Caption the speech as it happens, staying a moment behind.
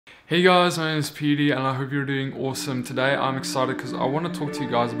Hey guys, my name is Petey and I hope you're doing awesome. Today I'm excited because I want to talk to you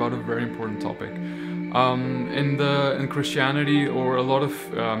guys about a very important topic. In Christianity, or a lot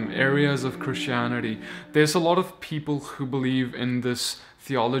of areas of Christianity, there's a lot of people who believe in this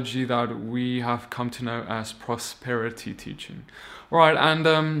theology that we have come to know as prosperity teaching. Right, and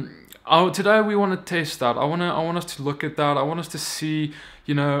today we want to test that. I want us to look at that. I want us to see,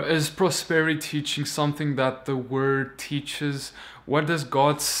 is prosperity teaching something that the Word teaches? What does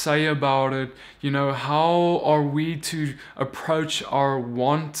God say about it? How are we to approach our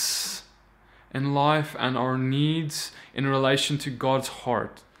wants in life and our needs in relation to God's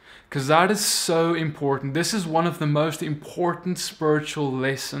heart? Because that is so important. This is one of the most important spiritual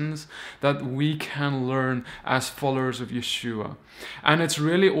lessons that we can learn as followers of Yeshua. And it's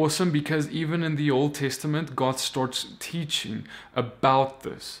really awesome because even in the Old Testament, God starts teaching about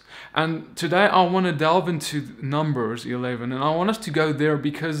this. And today I want to delve into Numbers 11, and I want us to go there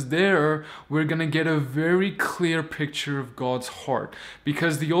because there we're going to get a very clear picture of God's heart.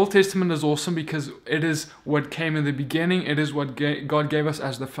 Because the Old Testament is awesome because it is what came in the beginning. It is what God gave us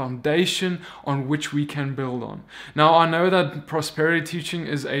as the foundation on which we can build on. Now, I know that prosperity teaching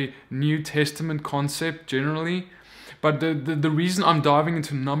is a New Testament concept generally, but the reason I'm diving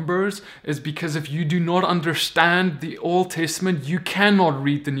into Numbers is because if you do not understand the Old Testament, you cannot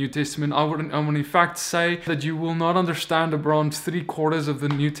read the New Testament. I would in fact say that you will not understand around 3/4 of the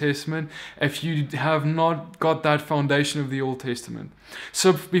New Testament if you have not got that foundation of the Old Testament.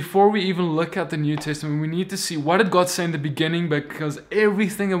 So before we even look at the New Testament, we need to see what did God say in the beginning, because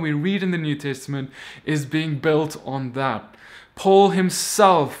everything that we read in the New Testament is being built on that. Paul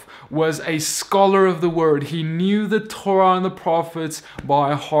himself was a scholar of the Word. He knew the Torah and the prophets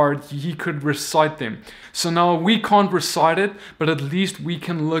by heart. He could recite them. So now we can't recite it, but at least we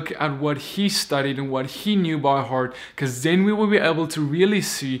can look at what he studied and what he knew by heart, because then we will be able to really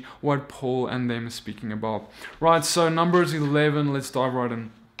see what Paul and them are speaking about. Right, so Numbers 11, let's dive right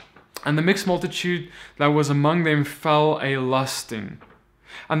in. And the mixed multitude that was among them fell a lusting.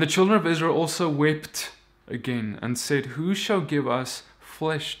 And the children of Israel also wept again and said, "Who shall give us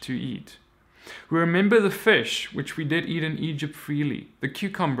flesh to eat? We remember the fish which we did eat in Egypt freely, the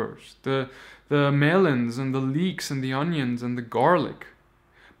cucumbers, the melons and the leeks and the onions and the garlic.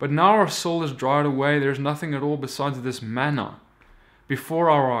 But now our soul is dried away. There's nothing at all besides this manna before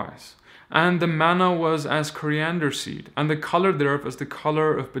our eyes. And the manna was as coriander seed, and the color thereof as the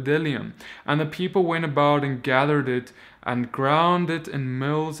color of bdellium. And the people went about and gathered it, and ground it in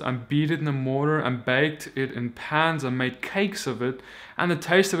mills, and beat it in a mortar, and baked it in pans, and made cakes of it. And the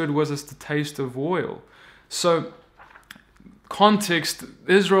taste of it was as the taste of oil." So, context: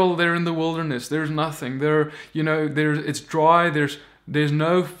 Israel, they're in the wilderness. There's nothing. It's dry. There's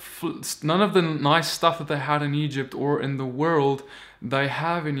none of the nice stuff that they had in Egypt or in the world they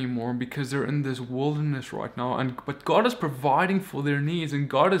have anymore, because they're in this wilderness right now. But God is providing for their needs, and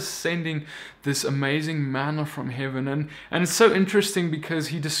God is sending this amazing manna from heaven. And it's so interesting because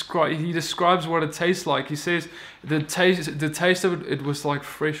he describes what it tastes like. He says the taste of it was like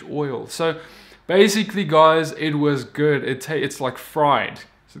fresh oil. So basically, guys, it was good. It's like fried.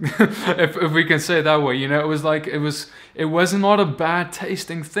 if we can say it that way, it was not a bad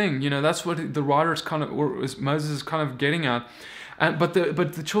tasting thing. That's what the writers Moses is kind of getting at. But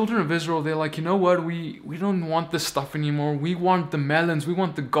the children of Israel, they're like, what? We don't want this stuff anymore. We want the melons. We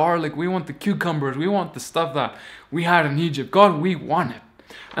want the garlic. We want the cucumbers. We want the stuff that we had in Egypt. God, we want it.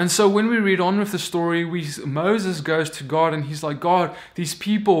 And so when we read on with the story, Moses goes to God and he's like, "God, these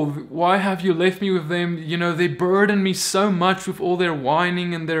people, why have you left me with them? They burden me so much with all their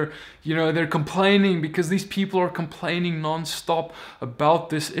whining and their complaining, because these people are complaining nonstop about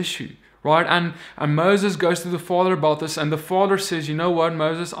this issue." Right? And Moses goes to the father about this, and the father says, "You know what,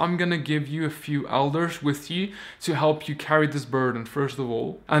 Moses, I'm going to give you a few elders with you to help you carry this burden, first of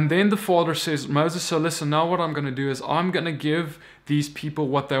all." And then the father says, "Moses, so listen, now what I'm going to do is I'm going to give these people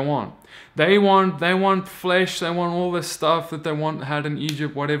what they want. They want flesh, they want all this stuff that they had in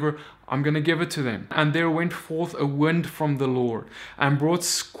Egypt, whatever. I'm going to give it to them." And there went forth a wind from the Lord, and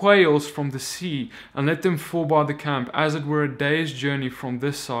brought quails from the sea, and let them fall by the camp, as it were a day's journey from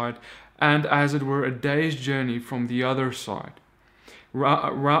this side, and as it were a day's journey from the other side,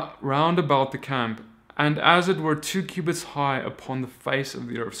 round about the camp, and as it were 2 cubits high upon the face of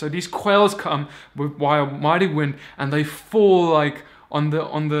the earth. So these quails come by a mighty wind, and they fall like on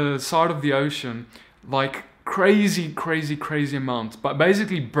the side of the ocean, like crazy amounts, but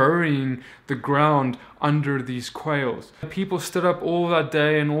basically burying the ground under these quails. The people stood up all that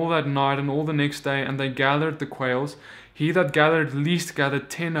day and all that night and all the next day, and they gathered the quails. He that gathered least gathered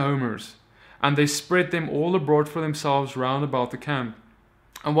 10 homers, and they spread them all abroad for themselves round about the camp.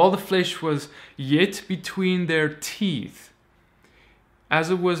 And while the flesh was yet between their teeth, as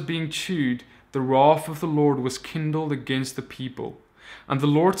it was being chewed, the wrath of the Lord was kindled against the people. And the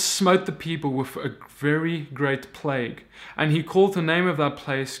Lord smote the people with a very great plague. And he called the name of that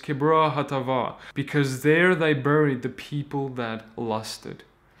place Kibrah Hatava, because there they buried the people that lusted.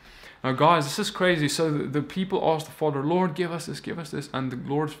 Now guys, this is crazy. So the people asked the Father, Lord, give us this, give us this. And the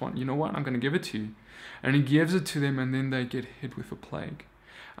Lord's fine, you know what, I'm going to give it to you. And he gives it to them, and then they get hit with a plague.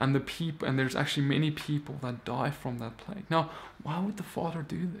 And there's actually many people that die from that plague. Now, why would the Father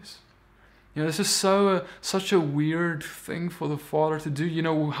do this? This is such a weird thing for the Father to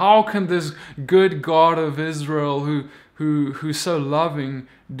do. How can this good God of Israel, who's so loving,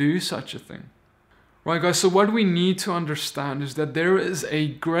 do such a thing? Right, guys, so what we need to understand is that there is a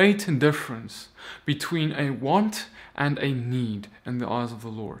great difference between a want and a need in the eyes of the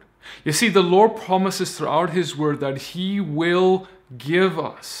Lord. You see, the Lord promises throughout His Word that He will give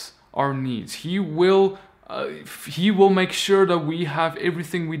us our needs. He will make sure that we have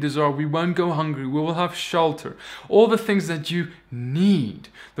everything we desire. We won't go hungry. We will have shelter. All the things that you need,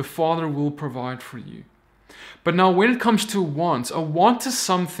 the Father will provide for you. But now when it comes to wants, a want is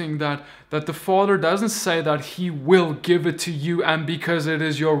something that the Father doesn't say that He will give it to you, and because it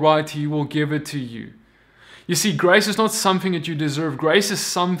is your right, He will give it to you. You see, grace is not something that you deserve. Grace is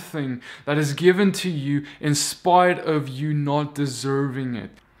something that is given to you in spite of you not deserving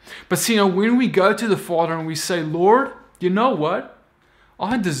it. But see, now when we go to the Father and we say, Lord, you know what?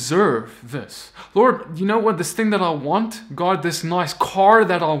 I deserve this. Lord, you know what? This thing that I want, God, this nice car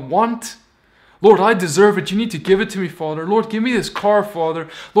that I want, Lord, I deserve it. You need to give it to me, Father. Lord, give me this car, Father.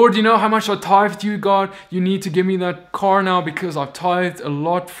 Lord, you know how much I tithed you, God? You need to give me that car now because I've tithed a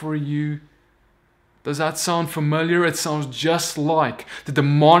lot for you. Does that sound familiar? It sounds just like the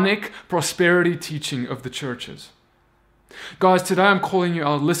demonic prosperity teaching of the churches. Guys, today I'm calling you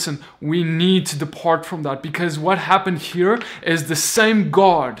out. Listen, we need to depart from that, because what happened here is the same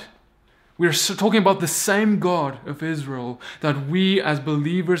God. We're talking about the same God of Israel that we as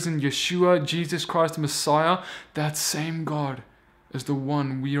believers in Yeshua, Jesus Christ, the Messiah, that same God is the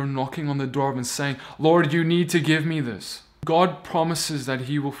one we are knocking on the door of and saying, Lord, you need to give me this. God promises that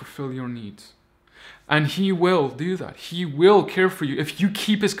He will fulfill your needs. And He will do that. He will care for you. If you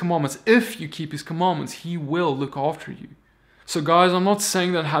keep His commandments, He will look after you. So guys, I'm not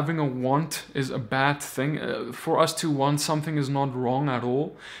saying that having a want is a bad thing. For us to want something is not wrong at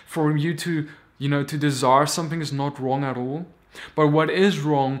all. For you to desire something is not wrong at all. But what is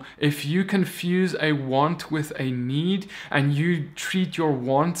wrong, if you confuse a want with a need, and you treat your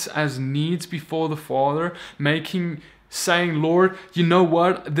wants as needs before the Father, saying, Lord, you know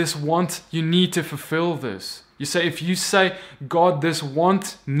what? This want, you need to fulfill this. If you say, God, this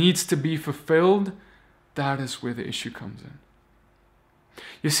want needs to be fulfilled, that is where the issue comes in.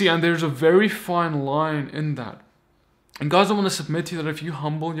 You see, and there's a very fine line in that. And guys, I want to submit to you that if you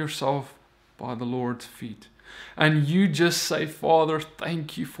humble yourself by the Lord's feet, and you just say, Father,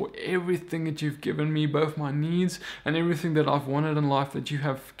 thank you for everything that you've given me, both my needs and everything that I've wanted in life that you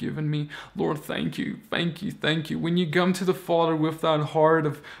have given me. Lord, thank you, thank you, thank you. When you come to the Father with that heart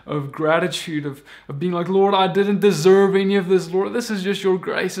of gratitude, of being like, Lord, I didn't deserve any of this. Lord, this is just your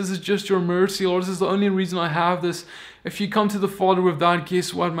grace. This is just your mercy. Lord, this is the only reason I have this. If you come to the Father with that,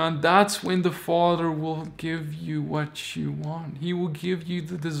 guess what, man? That's when the Father will give you what you want. He will give you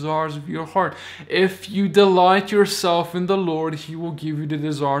the desires of your heart. If you delight yourself in the Lord, He will give you the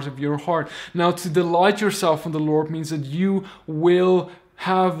desires of your heart. Now, to delight yourself in the Lord means that you will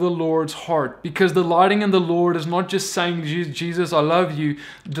have the Lord's heart. Because delighting in the Lord is not just saying, Jesus, I love you.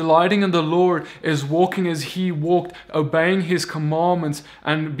 Delighting in the Lord is walking as He walked, obeying His commandments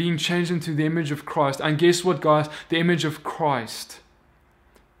and being changed into the image of Christ. And guess what, guys? The image of Christ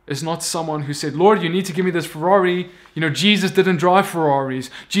is not someone who said, Lord, you need to give me this Ferrari. Jesus didn't drive Ferraris.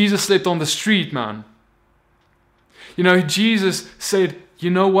 Jesus slept on the street, man. Jesus said,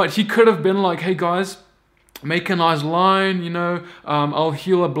 you know what? He could have been like, hey guys, make a nice line, I'll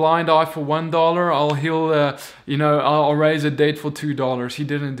heal a blind eye for $1. I'll heal, I'll raise a dead for $2. He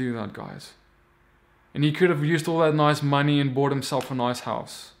didn't do that, guys. And he could have used all that nice money and bought himself a nice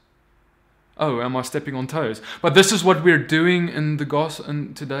house. Oh, am I stepping on toes? But this is what we're doing in the gospel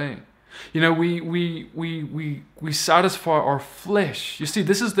today. We satisfy our flesh. You see,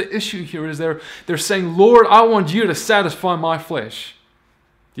 this is the issue here, is they're saying, Lord, I want you to satisfy my flesh.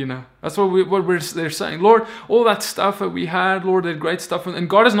 That's what they're saying. Lord, all that stuff that we had, Lord, that great stuff. And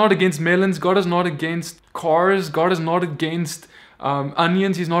God is not against melons. God is not against cars. God is not against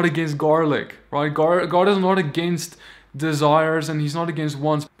onions. He's not against garlic, right? God is not against desires, and He's not against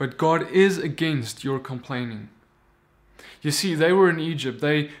wants. But God is against your complaining. You see, they were in Egypt.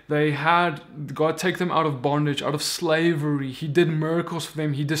 They had God take them out of bondage, out of slavery. He did miracles for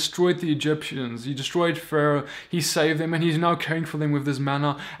them. He destroyed the Egyptians. He destroyed Pharaoh. He saved them, and he's now caring for them with this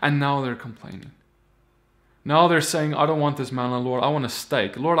manna, and now they're complaining. Now they're saying, I don't want this manna, Lord. I want a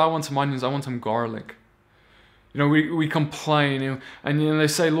steak. Lord, I want some onions. I want some garlic. We complain, and they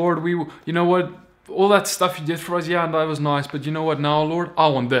say, Lord, you know what? All that stuff you did for us, yeah, that was nice, but you know what now, Lord? I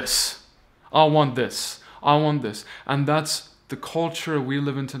want this. I want this. I want this. And that's the culture we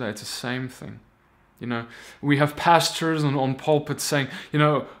live in today. It's the same thing. We have pastors on pulpits saying,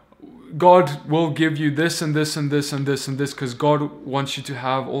 God will give you this and this and this and this and this because God wants you to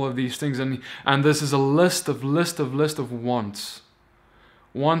have all of these things. And this is a list of wants.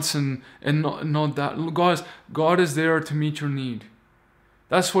 Wants and not that. Guys, God is there to meet your need.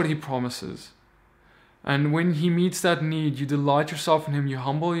 That's what He promises. And when He meets that need, you delight yourself in Him, you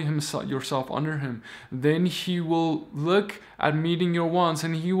humble yourself under Him, then He will look at meeting your wants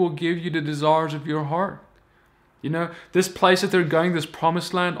and He will give you the desires of your heart. This place that they're going, this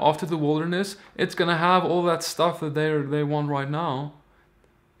promised land after the wilderness, it's going to have all that stuff that they want right now.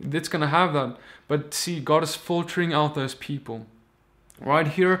 It's going to have that. But see, God is filtering out those people. Right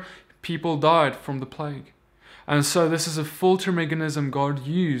here, people died from the plague. And so this is a filter mechanism God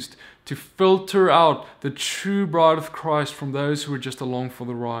used to filter out the true bride of Christ from those who are just along for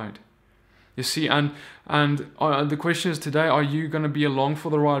the ride. You see, and the question is today, are you going to be along for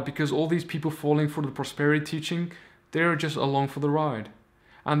the ride? Because all these people falling for the prosperity teaching, they're just along for the ride.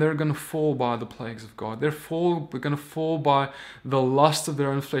 And they're going to fall by the plagues of God. They're going to fall by the lust of their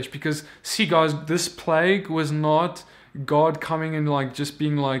own flesh. Because, see guys, this plague was not God coming and just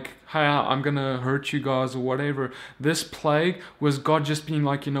being like, hey, I'm going to hurt you guys or whatever. This plague was God just being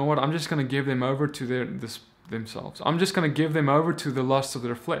like, you know what, I'm just going to give them over to themselves. I'm just going to give them over to the lust of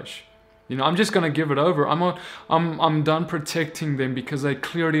their flesh. I'm just going to give it over. I'm done protecting them because they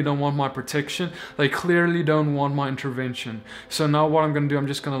clearly don't want my protection. They clearly don't want my intervention. So now what I'm going to do, I'm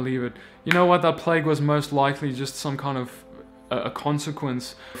just going to leave it. You know what? That plague was most likely just some kind of a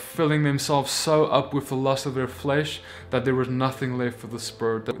consequence, filling themselves so up with the lust of their flesh that there was nothing left for the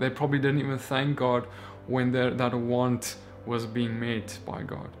spirit. They probably didn't even thank God when that want was being met by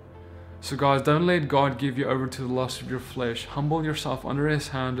God. So guys, don't let God give you over to the lust of your flesh. Humble yourself under His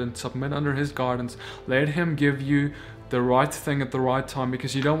hand and submit under His guidance. Let Him give you the right thing at the right time,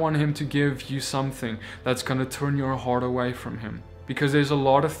 because you don't want Him to give you something that's going to turn your heart away from Him. Because there's a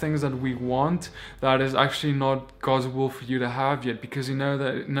lot of things that we want that is actually not God's will for you to have yet. Because He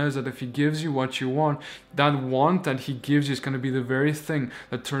knows that if He gives you what you want, that want that He gives you is going to be the very thing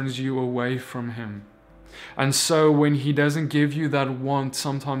that turns you away from Him. And so when He doesn't give you that want,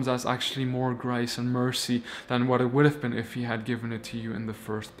 sometimes that's actually more grace and mercy than what it would have been if He had given it to you in the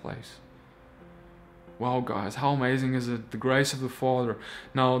first place. Wow, guys, how amazing is it? The grace of the Father.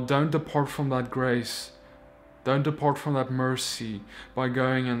 Now, don't depart from that grace. Don't depart from that mercy by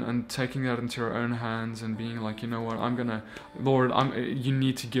going and taking that into your own hands and being like, you know what, Lord, you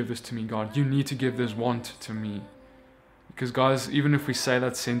need to give this to me, God. You need to give this want to me. Because guys, even if we say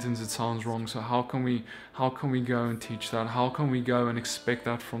that sentence, it sounds wrong. So how can we go and teach that? How can we go and expect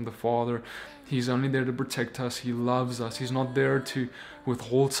that from the Father? He's only there to protect us. He loves us. He's not there to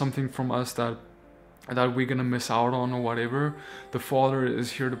withhold something from us that we're going to miss out on or whatever. The Father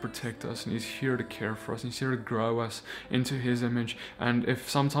is here to protect us, and He's here to care for us. He's here to grow us into His image. And if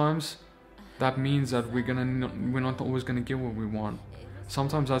sometimes that means that we're not always going to get what we want.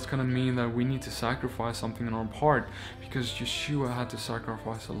 Sometimes that's going to mean that we need to sacrifice something in our part, because Yeshua had to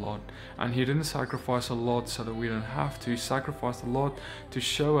sacrifice a lot. And He didn't sacrifice a lot so that we don't have to. He sacrificed a lot to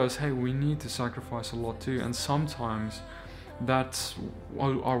show us, hey, we need to sacrifice a lot too. And sometimes that's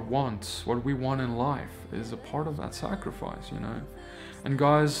our wants, what we want in life is a part of that sacrifice, And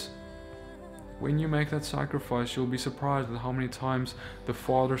guys, when you make that sacrifice, you'll be surprised at how many times the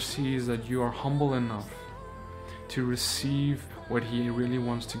Father sees that you are humble enough to receive what He really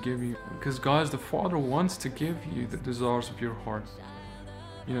wants to give you. Because guys, the Father wants to give you the desires of your heart.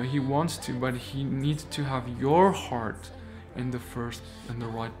 He wants to, but He needs to have your heart in the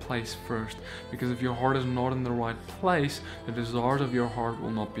right place first. Because if your heart is not in the right place, the desires of your heart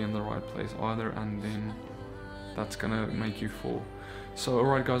will not be in the right place either, and then that's gonna make you fall. So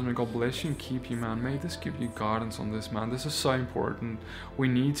alright guys, may God bless you and keep you, man. May this give you guidance on this, man. This is so important. We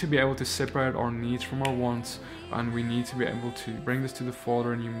need to be able to separate our needs from our wants, and we need to be able to bring this to the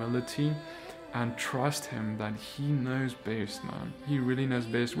Father in humility and trust Him that He knows best, man. He really knows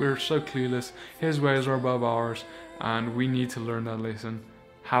best. We're so clueless. His ways are above ours, and we need to learn that lesson.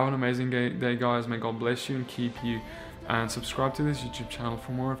 Have an amazing day, guys. May God bless you and keep you. And subscribe to this YouTube channel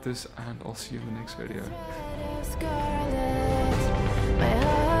for more of this, and I'll see you in the next video.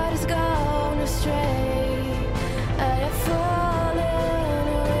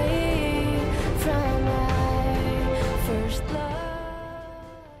 first love.